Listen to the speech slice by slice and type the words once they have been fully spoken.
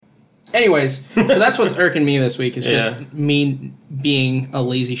Anyways, so that's what's irking me this week is just me being a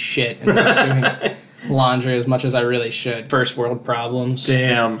lazy shit and not doing laundry as much as I really should. First world problems.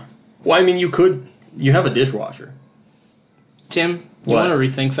 Damn. Well, I mean, you have a dishwasher. Tim, you want to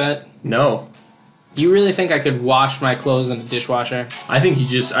rethink that? No. You really think I could wash my clothes in a dishwasher? I think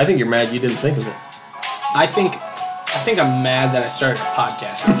you're mad you didn't think of it. I think I'm mad that I started a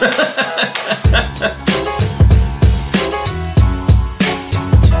podcast with you.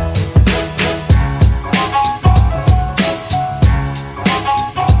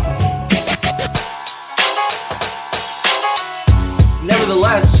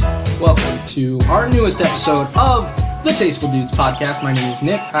 Nevertheless, welcome to our newest episode of the Tasteful Dudes podcast. My name is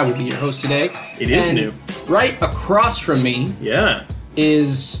Nick. I will be your host today. It is new. Right across from me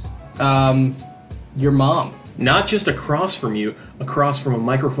is your mom. Not just across from you, across from a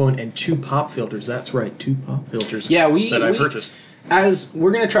microphone and 2 pop filters. That's right, 2 pop filters that I purchased. As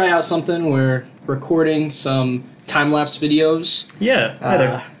we're going to try out something, we're recording some time-lapse videos. Yeah, hi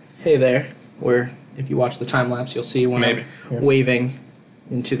there. Hey there. If you watch the time-lapse, you'll see when I'm waving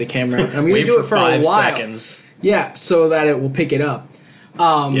into the camera. I'm going to do it for 5 a while. seconds. Yeah, so that it will pick it up.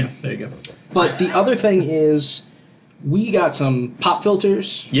 There you go. But the other thing is, we got some pop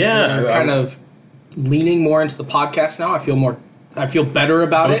filters. Yeah. We're kind of leaning more into the podcast now. I feel better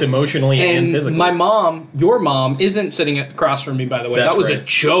about it. Both emotionally and physically. My mom, your mom, isn't sitting across from me, by the way. That's that was right. a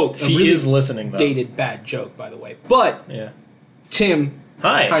joke. She really is listening, though. Dated bad joke, by the way. But, Tim,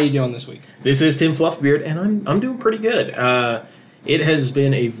 hi. How are you doing this week? This is Tim Fluffbeard, and I'm doing pretty good. It has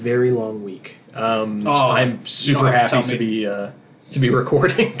been a very long week. I'm super happy to be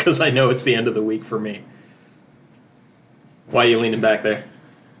recording because I know it's the end of the week for me. Why are you leaning back there?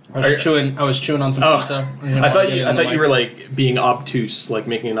 I was chewing on some pizza. I thought you were like being obtuse, like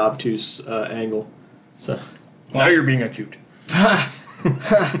making an obtuse angle. So now you're being acute. But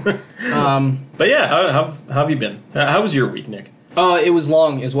yeah, how have you been? How was your week, Nick? It was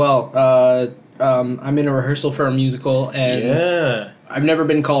long as well. I'm in a rehearsal for a musical, and I've never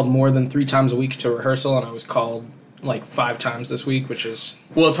been called more than 3 times a week to rehearsal, and I was called like 5 times this week, which is...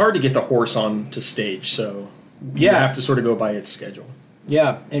 Well, it's hard to get the horse on to stage, so you have to sort of go by its schedule.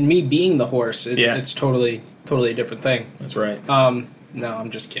 Yeah, and me being the horse, it's totally a different thing. That's right. No, I'm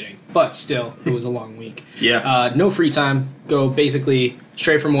just kidding. But still, it was a long week. Yeah. No free time. Go basically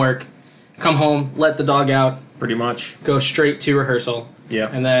straight from work, come home, let the dog out. Pretty much. Go straight to rehearsal. Yeah.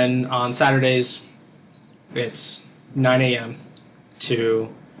 And then on Saturdays, it's 9 a.m.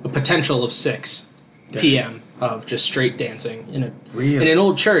 to a potential of 6 p.m. of just straight dancing in an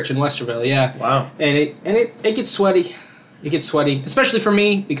old church in Westerville. Yeah. Wow. And it gets sweaty. It gets sweaty, especially for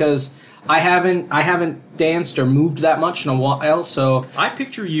me because I haven't danced or moved that much in a while. So I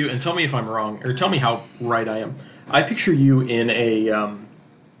picture you, and tell me if I'm wrong, or tell me how right I am. I picture you in a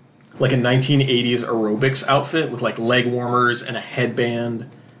like a 1980s aerobics outfit with like leg warmers and a headband.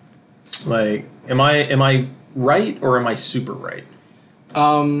 Like, am I right or am I super right?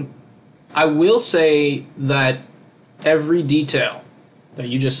 I will say that every detail that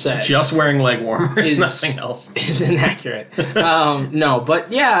you just said, just wearing leg warmers, nothing else, is inaccurate. No,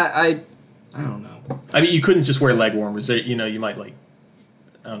 but yeah, I don't know. I mean, you couldn't just wear leg warmers. You know, you might like,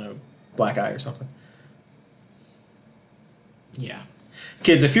 I don't know, black eye or something. Yeah.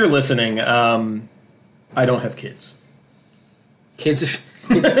 Kids, if you're listening, I don't have kids. Kids, if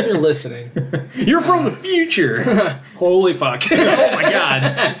you're listening. You're from the future. Holy fuck. Oh my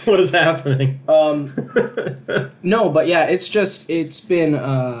god. What is happening? No, but yeah, it's been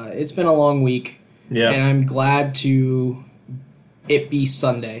a long week. Yeah. And I'm glad to it be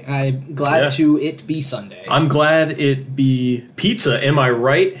Sunday. I'm glad to it be Sunday. I'm glad it be pizza. Am I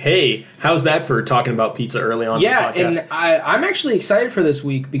right? Hey, how's that for talking about pizza early on in the podcast? And I'm actually excited for this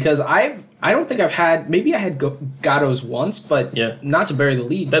week because I don't think I've had... Maybe I had Gatto's once, but not to bury the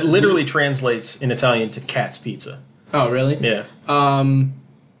lead. That literally translates in Italian to cat's pizza. Oh, really? Yeah.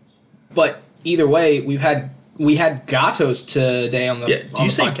 But either way, we had Gatto's today on the podcast. Do you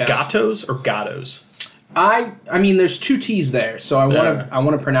say Gatto's or Gatto's? I mean, there's 2 T's there, so I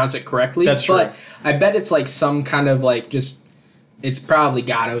want to pronounce it correctly. That's true. But I bet it's like some kind of like just... It's probably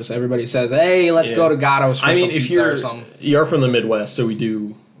Gatto's. Everybody says, hey, let's go to Gatto's for some pizza or something. You're from the Midwest, so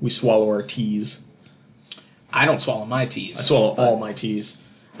we swallow our T's. I don't swallow my T's. I swallow all my T's.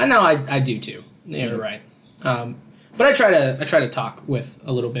 I know I do too. You're right. But I try to talk with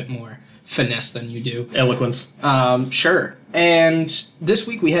a little bit more finesse than you do. Eloquence. Sure. And this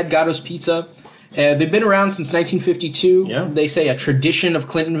week we had Gatto's Pizza. They've been around since 1952. Yeah. They say a tradition of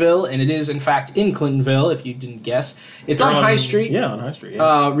Clintonville, and it is, in fact, in Clintonville, if you didn't guess. It's on High Street. Yeah, on High Street,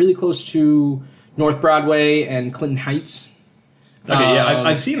 yeah. Really close to North Broadway and Clinton Heights. Okay, yeah,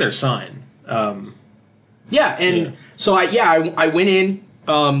 I've seen their sign. So I went in,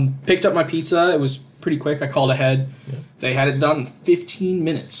 picked up my pizza. It was pretty quick. I called ahead. Yeah. They had it done in 15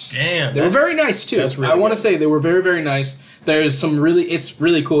 minutes. Damn, they were very nice too. That's really I want to say they were very, very nice. There's it's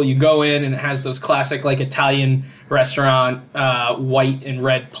really cool. You go in and it has those classic like Italian restaurant white and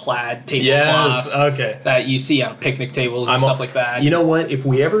red plaid tablecloths that you see on picnic tables and stuff like that. You know what? If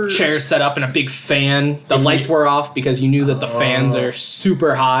we ever chairs set up and a big fan, the lights were off because you knew that the fans are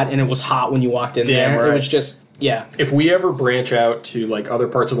super hot and it was hot when you walked in there. Right. It was just If we ever branch out to like other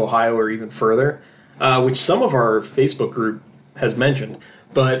parts of Ohio or even further, which some of our Facebook group has mentioned.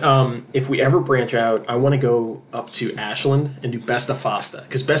 But if we ever branch out, I want to go up to Ashland and do Besta Fasta.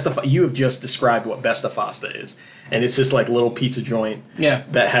 Because you have just described what Besta Fasta is. And it's this like little pizza joint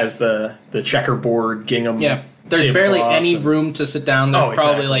that has the checkerboard gingham. Yeah. There's barely any room to sit down. There's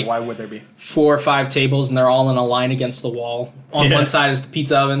probably like why would there be 4 or 5 tables, and they're all in a line against the wall. On one side is the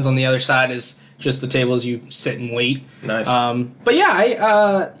pizza ovens, on the other side is just the tables you sit and wait. Nice. But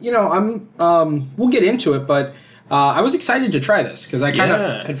yeah, we'll get into it, but I was excited to try this because I kind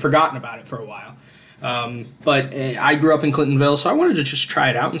of had forgotten about it for a while. But I grew up in Clintonville, so I wanted to just try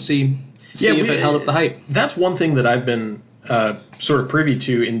it out and see if it held up the hype. That's one thing that I've been sort of privy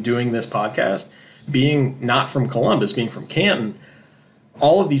to in doing this podcast. Being not from Columbus, being from Canton,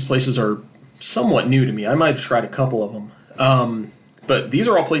 all of these places are somewhat new to me. I might have tried a couple of them. But these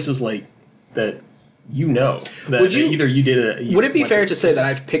are all places like that either you did would it be fair to say that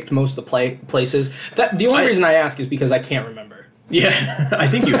I've picked most of the places? The only reason I ask is because I can't remember. Yeah, I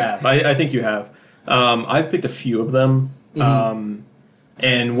think you have. I think you have. I've picked a few of them. Mm-hmm.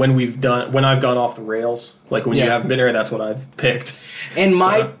 And when I've gone off the rails, like when you haven't been here, that's what I've picked. And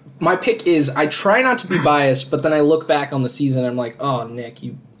my pick is, I try not to be biased, but then I look back on the season and I'm like, oh, Nick,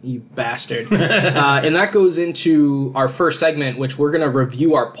 you bastard. And that goes into our first segment, which we're going to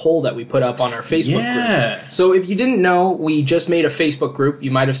review our poll that we put up on our Facebook group. So if you didn't know, we just made a Facebook group. You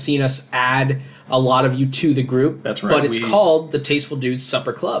might have seen us add a lot of you to the group. That's right. But it's called the Tasteful Dudes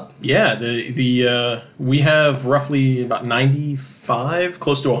Supper Club. Yeah, we have roughly about 95,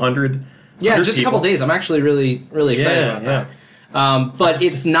 close to 100. Yeah, just a couple days. I'm actually really, really excited about that. But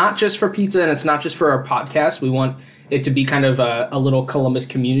it's not just for pizza and it's not just for our podcast. We want it to be kind of a little Columbus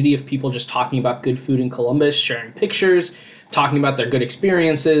community of people just talking about good food in Columbus, sharing pictures, talking about their good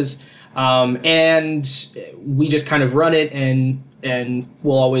experiences. And we just kind of run it and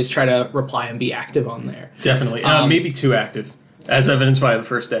we'll always try to reply and be active on there. Definitely. Maybe too active. As evidenced by the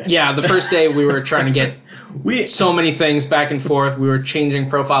first day. Yeah, the first day we were trying to get so many things back and forth. We were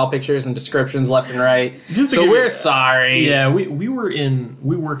changing profile pictures and descriptions left and right. So we're sorry. Yeah, we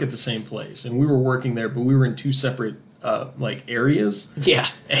work at the same place, and we were working there, but we were in 2 separate areas. Yeah.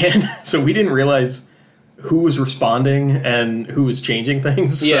 And so we didn't realize who was responding and who was changing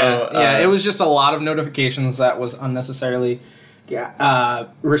things. Yeah, it was just a lot of notifications that was unnecessarily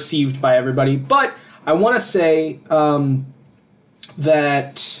received by everybody. But I want to say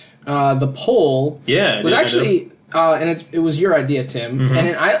that the poll was actually, and it was your idea, Tim,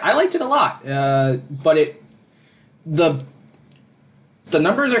 and I liked it a lot. But the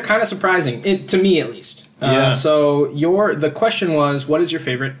numbers are kind of surprising, to me at least. So the question was, what is your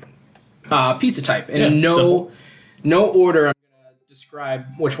favorite pizza type? And no order. I'm going to describe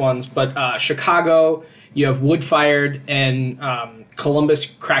which ones, but Chicago, you have wood-fired, and Columbus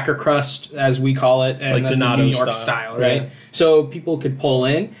cracker crust, as we call it, and like the New York style, right? Yeah. So people could pull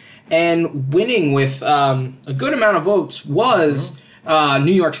in. And winning with a good amount of votes was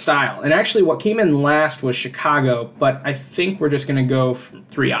New York style. And actually what came in last was Chicago, but I think we're just going to go from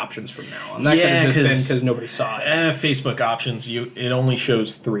 3 options from now on. That could have just been because nobody saw it. Facebook options, it only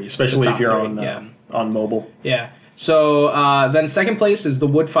shows 3, especially if you're on mobile. Yeah. So then second place is the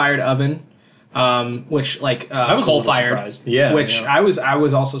wood-fired oven. Which I was coal-fired, I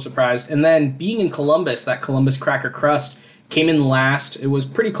was also surprised. And then being in Columbus, that Columbus cracker crust came in last. It was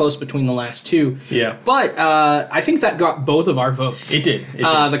pretty close between the last 2. Yeah, but I think that got both of our votes. It did.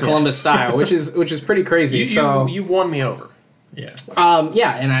 The Columbus style, which is pretty crazy. You've won me over. Yeah.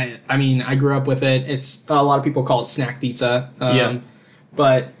 And I grew up with it. It's a lot of people call it snack pizza.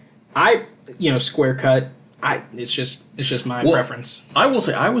 But square cut. It's just my preference. I will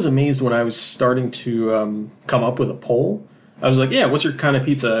say I was amazed when I was starting to come up with a poll. I was like, what's your kind of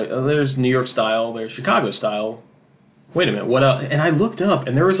pizza? There's New York style, there's Chicago style. Wait a minute, what else? And I looked up,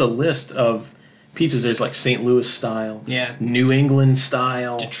 and there was a list of pizzas. There's like St. Louis style, New England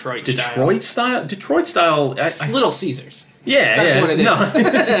style, Detroit style. Little Caesars. Yeah, that's what it is.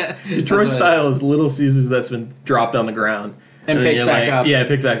 No. Detroit style is Little Caesars that's been dropped on the ground and picked back up. Yeah,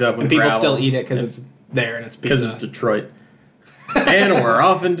 picked back up. And people still eat it because it's there and it's pizza. Because it's Detroit. And we're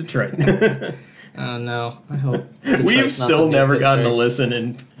off in Detroit. Oh, no. I hope We've still never gotten to listen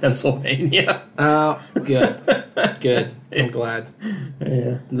in Pennsylvania. Oh, good. Good. I'm glad.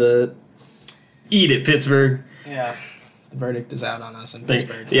 Yeah. Eat it, Pittsburgh. Yeah. The verdict is out on us in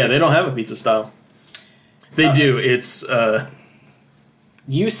Pittsburgh. Yeah, they don't have a pizza style. They do. It's,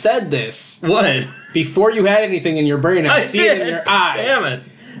 You said this. What? Before you had anything in your brain. I see it in your eyes. Damn it.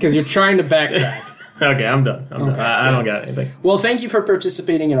 Because you're trying to backtrack. Okay, I'm done. I'm done. I don't got anything. Well, thank you for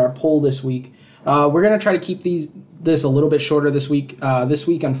participating in our poll this week. We're going to try to keep this a little bit shorter this week. This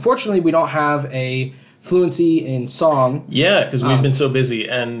week, unfortunately, we don't have a fluency in song. Yeah, because we've been so busy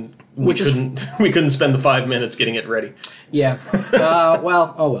and we couldn't spend the 5 minutes getting it ready. Yeah.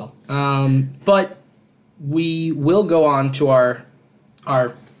 Well. But we will go on to our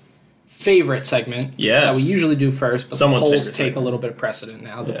favorite segment. Yes. That we usually do first, but Someone's the polls favorite take segment. a little bit of precedent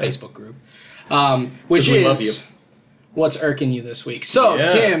now, the Yeah. Facebook group. Which we is love you. What's Irking You This Week. So, Yeah.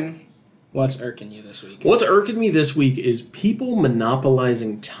 Tim, what's Irking You This Week? What's irking me this week is people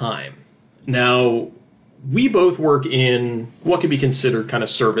monopolizing time. Now, we both work in what could be considered kind of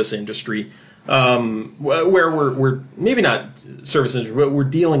service industry, where we're maybe not service industry, but we're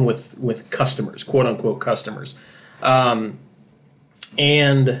dealing with customers, quote unquote customers.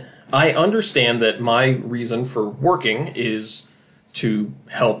 And I understand that my reason for working is to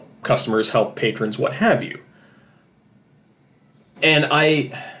help customers, help patrons, what have you. And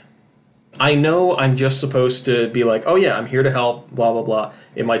I know I'm just supposed to be like, oh yeah, I'm here to help, blah, blah, blah.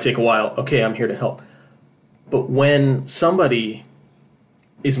 It might take a while. Okay, I'm here to help. But when somebody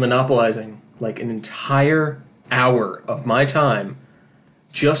is monopolizing like an entire hour of my time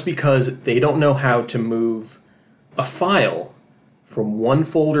just because they don't know how to move a file from one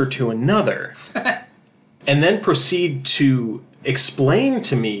folder to another and then proceed to explain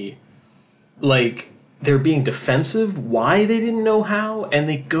to me like they're being defensive why they didn't know how, and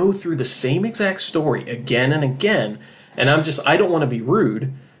they go through the same exact story again and again, and I don't want to be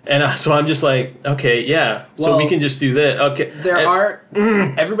rude, and so I'm just like, okay, yeah, so we can just do that. Okay,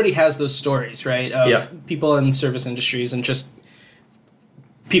 Everybody has those stories, right, of people in service industries and just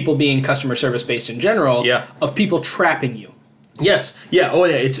people being customer service based in general, of people trapping you. Yes, yeah, oh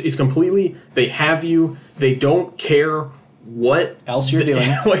yeah, it's completely, they have you, they don't care what else you're doing.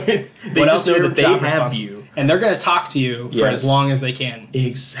 They just know that they have you, and they're going to talk to you for as long as they can.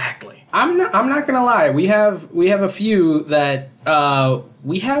 Exactly. I'm not going to lie. We have a few that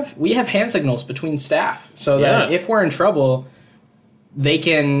we have hand signals between staff, so that if we're in trouble, they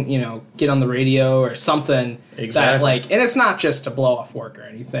can get on the radio or something. Exactly. And it's not just to blow off work or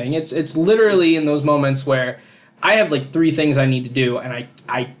anything. It's literally in those moments where I have 3 things I need to do, and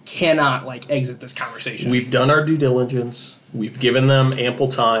I cannot exit this conversation. We've done our due diligence. We've given them ample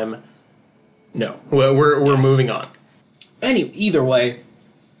time. No, we're moving on. Either way.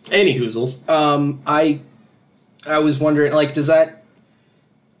 Any hoozles. I was wondering, is that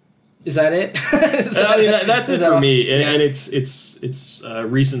it? That's it for me, and it's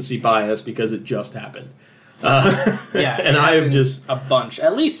recency bias because it just happened. And I have just a bunch,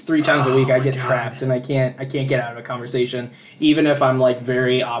 at least 3 times a week. I get trapped, and I can't get out of a conversation, even if I'm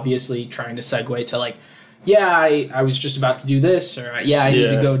very obviously trying to segue to I was just about to do this, or I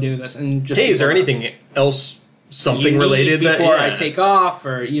need to go do this, and just is there anything else, something related before I take off,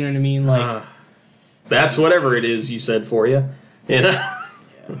 or you know what I mean, that's whatever it is you said for you,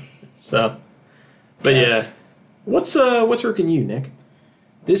 So, but what's irking you, Nick?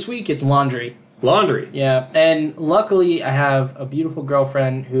 This week it's laundry. Laundry. Yeah, and luckily I have a beautiful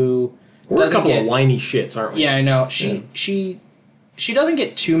girlfriend who we're a couple of whiny shits, aren't we? Yeah, I know. She doesn't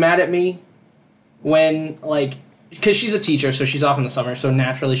get too mad at me when because she's a teacher, so she's off in the summer, so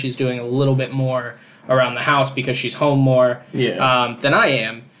naturally she's doing a little bit more around the house because she's home more than I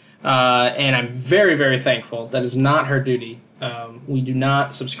am, and I'm very, very thankful. That is not her duty. We do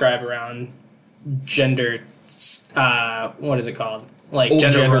not subscribe around gender. What is it called? Old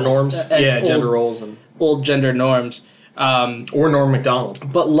gender norms. Gender roles and old gender norms. Or Norm Macdonald.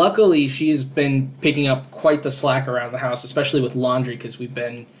 But luckily, she has been picking up quite the slack around the house, especially with laundry, because we've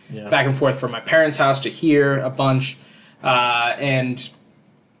been back and forth from my parents' house to here a bunch. And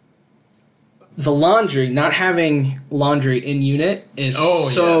the laundry, not having laundry in unit is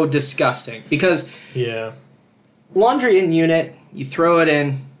disgusting. Because laundry in unit, you throw it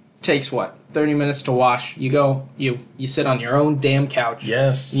in, takes 30 minutes to wash. You go, you sit on your own damn couch.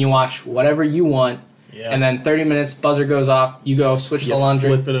 Yes. And you watch whatever you want. Yeah. And then 30 minutes, buzzer goes off, you go switch the laundry.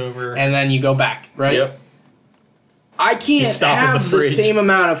 Flip it over. And then you go back, right? Yep. I can't have the same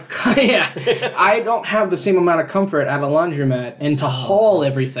amount of... I don't have the same amount of comfort at a laundromat and to haul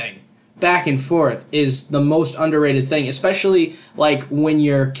everything back and forth is the most underrated thing, especially like when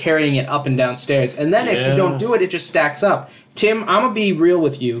you're carrying it up and down stairs. And then if you don't do it, it just stacks up. Tim, I'm gonna be real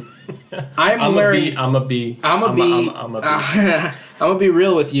with you. I'm gonna be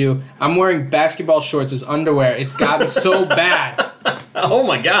real with you. I'm wearing basketball shorts as underwear. It's gotten so bad. Oh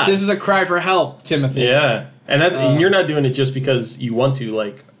my god. This is a cry for help, Timothy. Yeah. And and you're not doing it just because you want to,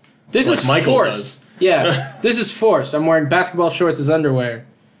 like this is Michael forced. does. Yeah. This is forced. I'm wearing basketball shorts as underwear.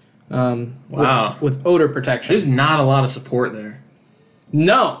 Wow. With odor protection. There's not a lot of support there.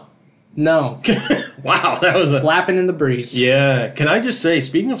 No. Wow, that was flapping in the breeze. Yeah. Can I just say,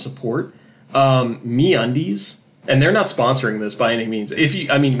 speaking of support, MeUndies, and they're not sponsoring this by any means. Are you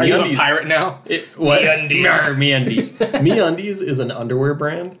a pirate now? What? MeUndies. MeUndies. MeUndies is an underwear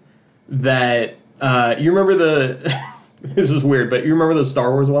brand that you remember the. This is weird, but you remember those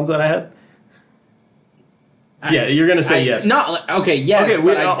Star Wars ones that I had? Yeah, you're gonna say yes. Not okay. Yes, okay.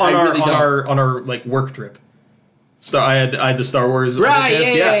 But I really don't. On our like work trip. I had the Star Wars.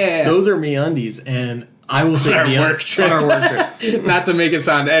 Right. Yeah. Those are MeUndies, and I will say on our work trip. Not to make it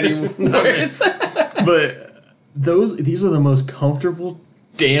sound any worse. But these are the most comfortable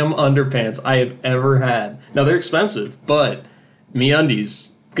damn underpants I have ever had. Now they're expensive, but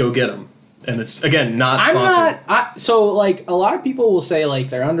MeUndies, go get them. And it's again not sponsored. So like a lot of people will say like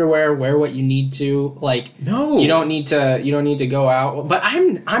their underwear, wear what you need to. Like no, you don't need to go out. But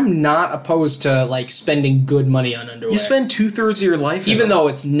I'm not opposed to like spending good money on underwear. You spend 2/3 of your life, even though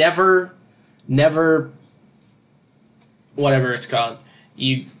it's never, whatever it's called.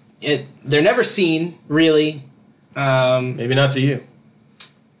 They're never seen really. Maybe not to you.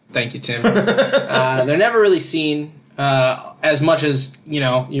 Thank you, Tim. They're never really seen. As much as,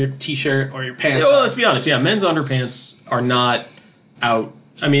 your t-shirt or your pants. Yeah, well, let's be honest. Yeah, men's underpants are not out.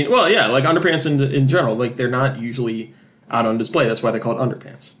 I mean, well, yeah, like underpants in general, like they're not usually out on display. That's why they're called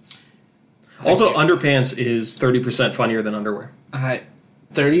underpants. Also, underpants is 30% funnier than underwear. 30%?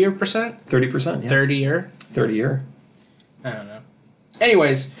 30%, yeah. 30-er? I don't know.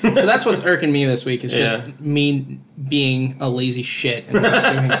 Anyways, so that's what's irking me this week is just me being a lazy shit and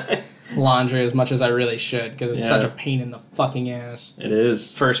not doing laundry as much as I really should because it's such a pain in the fucking ass. It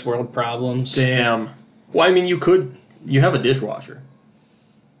is. First world problems. Damn. Well, I mean, you have a dishwasher.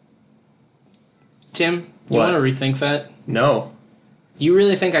 Tim, you want to rethink that? No. You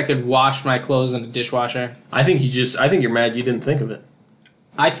really think I could wash my clothes in a dishwasher? I think you're mad you didn't think of it.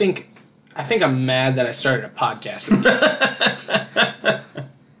 I think I'm mad that I started a podcast with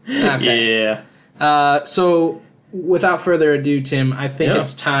you. Okay. Yeah. So without further ado, Tim, I think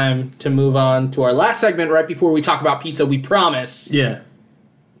it's time to move on to our last segment right before we talk about pizza, we promise. Yeah.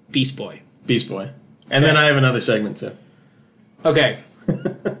 Beast Boy. Beast Boy. And then I have another segment, too. Okay.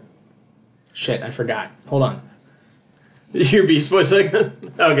 Shit, I forgot. Hold on. Your Beast Boy segment?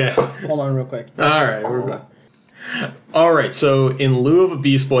 Okay. Hold on real quick. All right, we're back. All right, so in lieu of a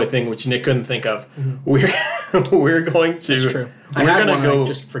Beast Boy thing, which Nick couldn't think of, we're going to... That's true. I had one, I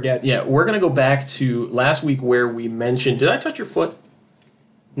just forget. Yeah, we're going to go back to last week where we mentioned... Did I touch your foot?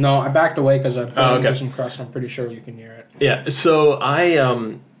 No, I backed away because I put into some crust. I'm pretty sure you can hear it. Yeah, so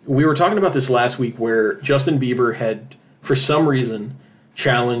we were talking about this last week where Justin Bieber had, for some reason,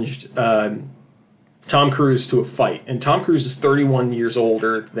 challenged Tom Cruise to a fight. And Tom Cruise is 31 years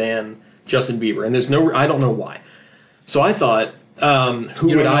older than Justin Bieber. And I don't know why. So I thought...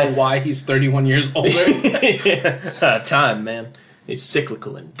 you don't know why he's 31 years older? Time, man. It's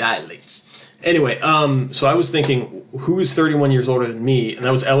cyclical and dilates. Anyway, so I was thinking, who's 31 years older than me? And that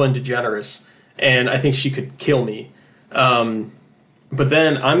was Ellen DeGeneres. And I think she could kill me. But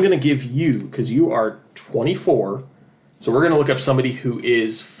then I'm going to give you, because you are 24, so we're going to look up somebody who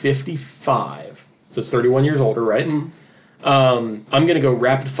is 55. So it's 31 years older, right? Mm. I'm going to go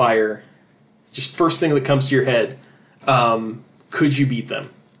rapid fire. Just first thing that comes to your head. Could you beat them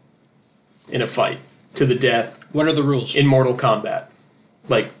in a fight to the death? What are the rules? In Mortal Kombat.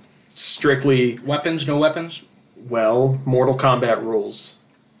 Like, strictly... Weapons, no weapons? Well, Mortal Kombat rules.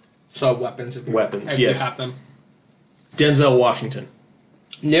 So weapons. If you have them. Denzel Washington.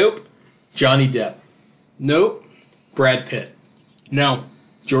 Nope. Johnny Depp. Nope. Brad Pitt. No.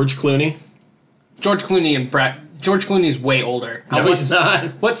 George Clooney. George Clooney's way older. No, he's not.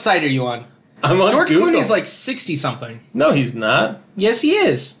 What site are you on? I'm on George Google. Clooney's like 60-something. No, he's not. Yes, he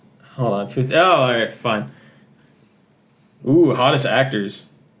is. Hold on. Oh, all right, fine. Ooh, hottest actors.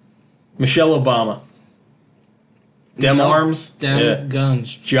 Michelle Obama. Arms.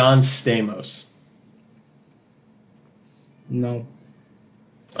 Guns. John Stamos. No.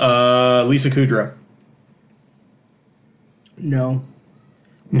 Lisa Kudrow. No.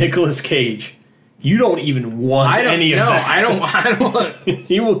 Nicolas Cage. You don't even want any of that. I don't want.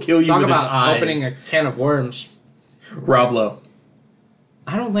 He will kill you Talk with his about eyes. opening a can of worms. Rob Lowe.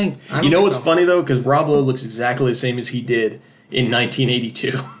 I don't think. You know what's funny though? Because Rob Lowe looks exactly the same as he did in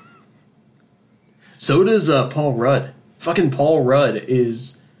 1982. So does Paul Rudd. Fucking Paul Rudd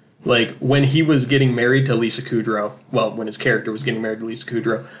is like when he was getting married to Lisa Kudrow. Well, when his character was getting married to Lisa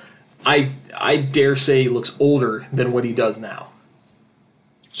Kudrow, I dare say he looks older than what he does now.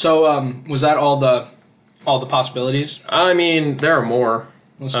 So was that all the possibilities? I mean, there are more.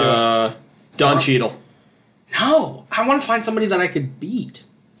 Let's do it. Don Cheadle. No, I want to find somebody that I could beat.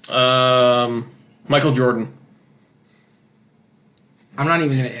 Michael Jordan. I'm not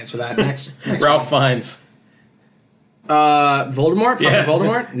even going to answer that. Next Ralph Fiennes. Voldemort? Fucking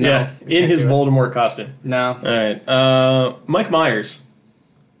Voldemort? No. Yeah, in his Voldemort costume. No. All right. Mike Myers.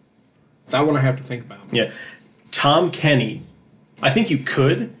 That one I have to think about. Yeah. Tom Kenny. I think you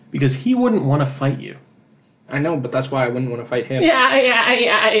could, because he wouldn't want to fight you. I know, but that's why I wouldn't want to fight him.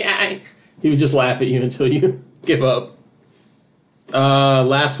 Yeah. He would just laugh at you until you give up.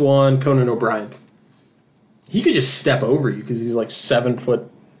 Last one, Conan O'Brien. He could just step over you because he's like 7 foot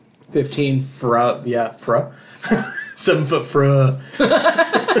 15. Fra. 7 foot fra.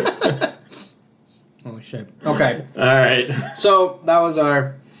 Holy shit. Okay. All right. So that was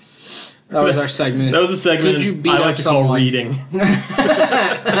our segment. That was a segment Could you beat I up like to someone? call reading.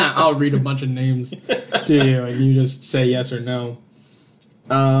 I'll read a bunch of names to you, and you just say yes or no.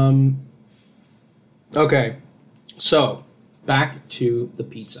 Okay. So back to the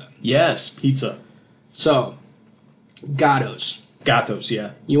pizza. Yes, pizza. So, Gatto's. Gatos,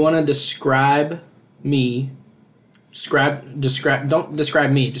 yeah. You want to describe me? Don't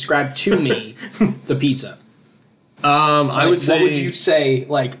describe me. Describe to me the pizza. I would say. What would you say,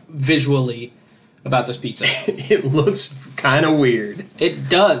 like, visually about this pizza? It looks kind of weird. It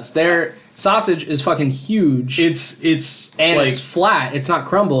does. Their sausage is fucking huge. It's and like, it's flat. It's not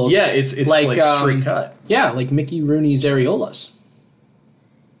crumbled. Yeah, it's like straight cut. Yeah, like Mickey Rooney's areolas.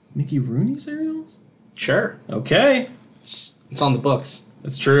 Mickey Rooney's areolas? Sure. Okay. It's on the books.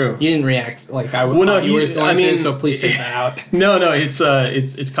 That's true. You didn't react like I would. Well, no, you were going to, so please take that out. No,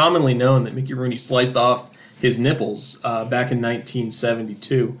 it's commonly known that Mickey Rooney sliced off his nipples back in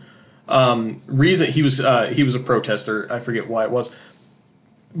 1972. Reason he was a protester. I forget why it was,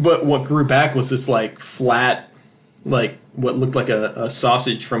 but what grew back was this like flat, like what looked like a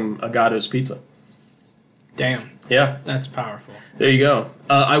sausage from a Gatto's pizza. Damn. Yeah, that's powerful. There you go.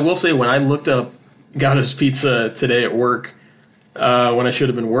 I will say when I looked up Gatto's pizza today at work, when I should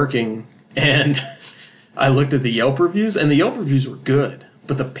have been working, and I looked at the Yelp reviews, and the Yelp reviews were good,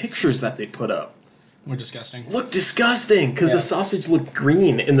 but the pictures that they put up were disgusting. Looked disgusting because the sausage looked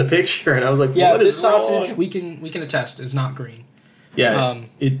green in the picture, and I was like, "Yeah, what is this wrong?" sausage we can attest is not green." Yeah,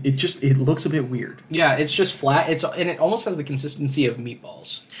 it looks a bit weird. Yeah, it's just flat. And it almost has the consistency of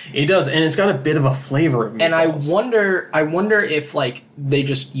meatballs. It does, and it's got a bit of a flavor of meatballs. And I wonder if like they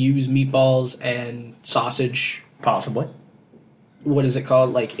just use meatballs and sausage. Possibly. What is it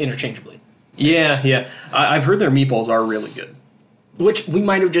called? Like interchangeably. Yeah. I've heard their meatballs are really good. Which we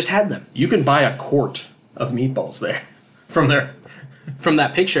might have just had them. You can buy a quart of meatballs there from there. From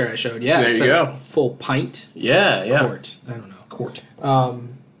that picture I showed, yeah. There you go. Full pint. Yeah. Quart. I don't know. Quart.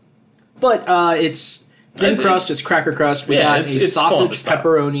 But it's thin crust. It's cracker crust. We got a sausage,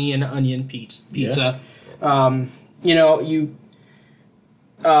 pepperoni, and onion pizza. Yeah.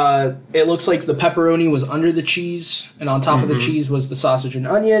 It looks like the pepperoni was under the cheese, and on top of the cheese was the sausage and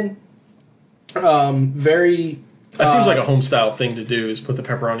onion. That seems like a home style thing to do, is put the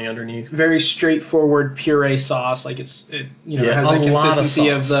pepperoni underneath. Very straightforward puree sauce. Like it has the consistency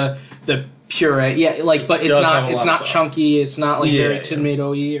of the puree. Yeah, like but it's not chunky. It's not like very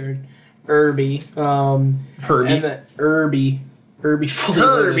tomatoey or herby. Herbie. And the herby fully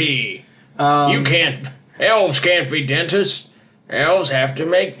Herbie. You can't. Elves can't be dentists. Elves have to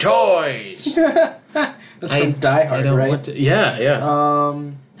make toys. That's from Die Hard, right? Yeah.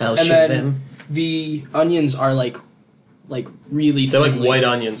 And then the onions are like really thin. They're like white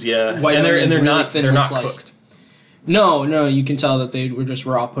onions, yeah. And they're not cooked. No, you can tell that they were just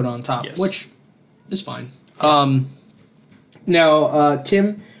raw put on top, which is fine. Now,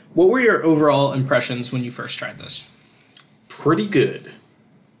 Tim, what were your overall impressions when you first tried this? Pretty good.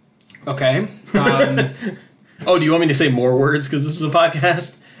 Okay. Oh, do you want me to say more words because this is a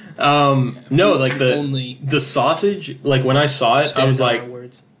podcast? No, like the sausage. Like when I saw it, I was like,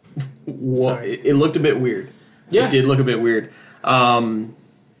 "What?" It looked a bit weird. Yeah, it did look a bit weird.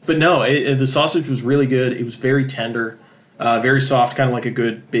 But no, the sausage was really good. It was very tender. Very soft, kind of like a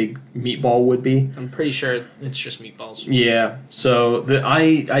good big meatball would be. I'm pretty sure it's just meatballs. Yeah. So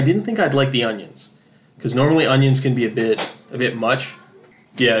I didn't think I'd like the onions, because normally onions can be a bit much.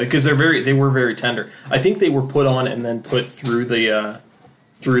 Yeah, because they were very tender. I think they were put on and then put through the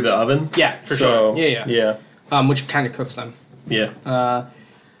oven. Yeah, for sure. Yeah. Which kind of cooks them. Yeah.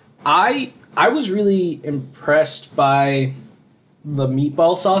 I was really impressed by the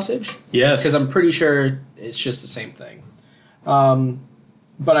meatball sausage. Yes. Because I'm pretty sure it's just the same thing.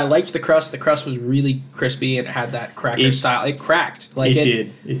 But I liked the crust. The crust was really crispy and it had that cracker style. It cracked. Like it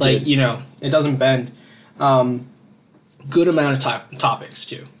did. It did. It doesn't bend. Good amount of toppings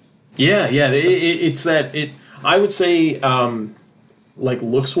too. Yeah. It's that it. I would say, like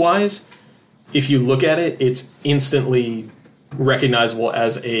looks wise, if you look at it, it's instantly recognizable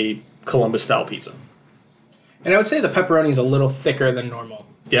as a Columbus style pizza. And I would say the pepperoni is a little thicker than normal.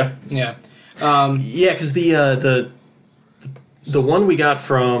 Yeah. Yeah. Yeah, because the one we got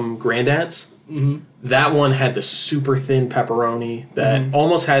from Granddad's, that one had the super thin pepperoni that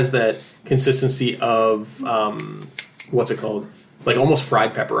almost has that consistency of what's it called? Like almost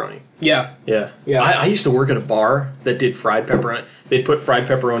fried pepperoni. Yeah. Yeah. I used to work at a bar that did fried pepperoni. They'd put fried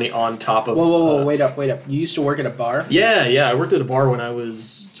pepperoni on top of... Whoa, wait up. You used to work at a bar? Yeah. I worked at a bar when I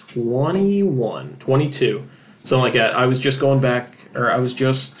was 21, 22. Something like that. I was just going back, or I was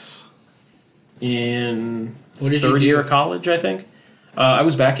just in third year of college, I think. I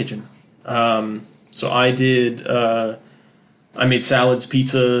was back kitchen. So I did... I made salads,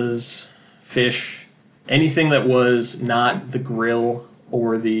 pizzas, fish... Anything that was not the grill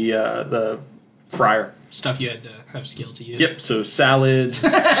or the fryer. Stuff you had to have skill to use. Yep, so salads.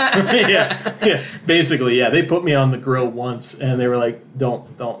 yeah. Basically, yeah. They put me on the grill once, and they were like, don't,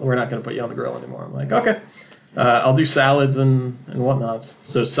 we're not going to put you on the grill anymore. I'm like, okay. I'll do salads and whatnots.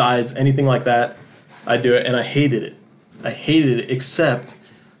 So sides, anything like that, I do it, and I hated it. I hated it, except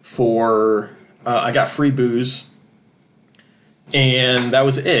for I got free booze, and that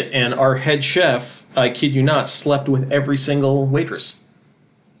was it. And our head chef... I kid you not, slept with every single waitress.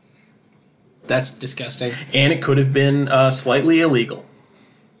 That's disgusting. And it could have been slightly illegal.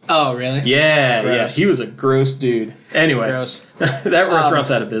 Oh, really? Yeah, Gross. He was a gross dude. Anyway, Gross. That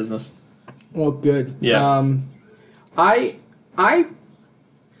restaurant's out of business. Well, good. Yeah. I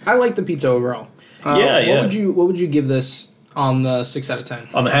like the pizza overall. What would you give this on the 6 out of 10?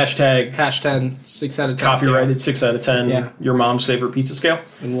 On the hashtag 6 out of 10 copyrighted scale. 6 out of 10, Yeah. Your mom's favorite pizza scale.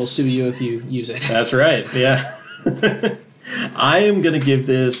 And we'll sue you if you use it. That's right, yeah. I'm going to give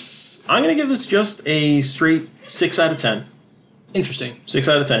this just a straight 6 out of 10. Interesting. 6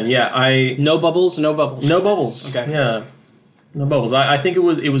 out of 10, yeah. No bubbles? No bubbles. No bubbles. Okay. Yeah. No bubbles. I think it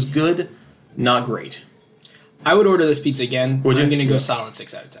was good, not great. I would order this pizza again. Would you? I'm going to go solid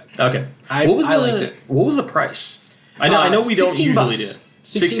 6 out of 10. Okay. I liked it. What was the price? I know we don't usually do.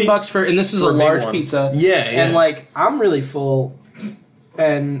 $16 for, and this is a large pizza. Yeah. And I'm really full.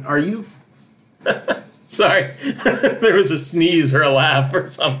 And are you? Sorry, there was a sneeze or a laugh or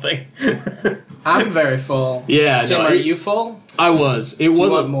something. I'm very full. Yeah. Tim, are you full? I was. It Do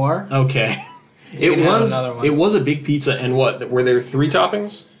was you want more. Okay. You can have another one. It was a big pizza, and what were there 3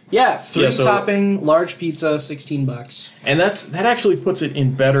 toppings? Yeah, 3 topping large pizza, $16. And that actually puts it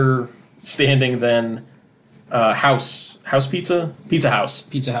in better standing than house pizza, Pizza House,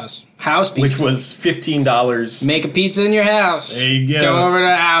 House pizza, which was $15. Make a pizza in your house. There you go. Go over to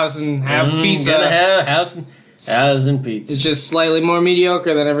the house and have pizza. Gonna have house and pizza. It's just slightly more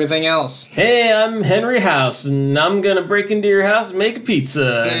mediocre than everything else. Hey, I'm Henry House, and I'm gonna break into your house and make a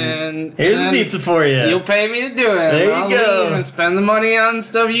pizza. And here's a pizza for you. You'll pay me to do it. There you I'll go. leave and spend the money on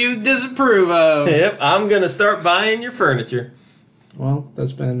stuff you disapprove of. Yep, I'm gonna start buying your furniture. Well,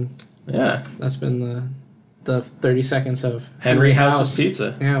 that's been the 30 seconds of Henry House's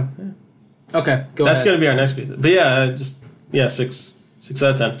pizza. Yeah. Okay, go ahead. That's gonna be our next pizza. But yeah, 6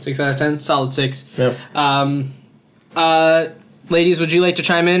 out of 10. 6 out of 10, solid 6. Yep. Ladies, would you like to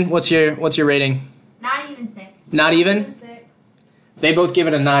chime in? What's your rating? Not even 6. Not even? 6. They both give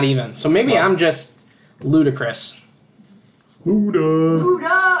it a not even. So maybe I'm just ludicrous. Huda.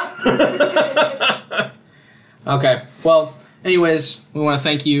 Okay. Well, anyways, we want to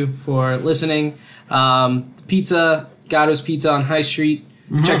thank you for listening. Pizza, Gatto's Pizza on High Street.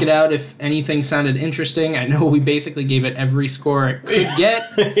 Check it out if anything sounded interesting. I know we basically gave it every score it could get.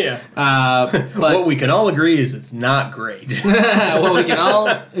 Yeah. But what we can all agree is it's not great. what we can all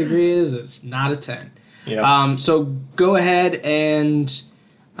agree is it's not a 10. Yeah. So go ahead and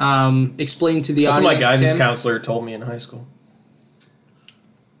explain to the That's audience. what my guidance Tim. counselor told me in high school.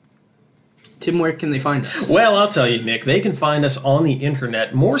 Tim, where can they find us? Well, I'll tell you, Nick. They can find us on the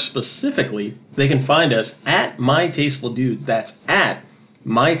internet. More specifically, they can find us at My Tasteful Dudes. That's at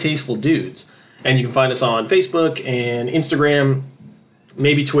My Tasteful Dudes. And you can find us on Facebook and Instagram,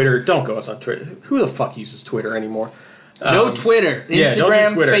 maybe Twitter. Don't go us on Twitter. Who the fuck uses Twitter anymore? No Twitter. yeah, don't do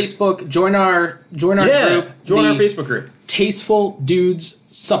Instagram, Twitter. Facebook. Join our group. Join our Facebook group. Tasteful Dudes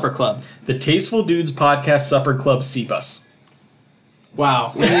Supper Club. The Tasteful Dudes Podcast Supper Club CBUS.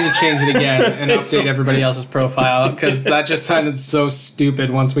 Wow, we need to change it again and update everybody else's profile because that just sounded so stupid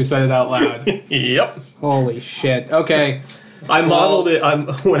once we said it out loud. Yep. Holy shit. Okay. I modeled it.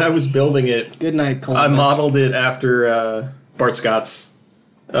 When I was building it. Good night, Columbus. I modeled it after Bart Scott's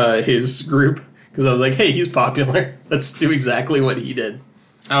his group because I was like, hey, he's popular. Let's do exactly what he did.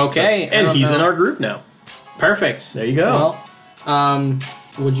 Okay. So, and he's in our group now. Perfect. There you go. Well,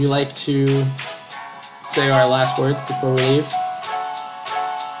 would you like to say our last words before we leave?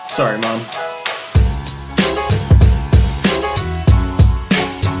 Sorry, Mom.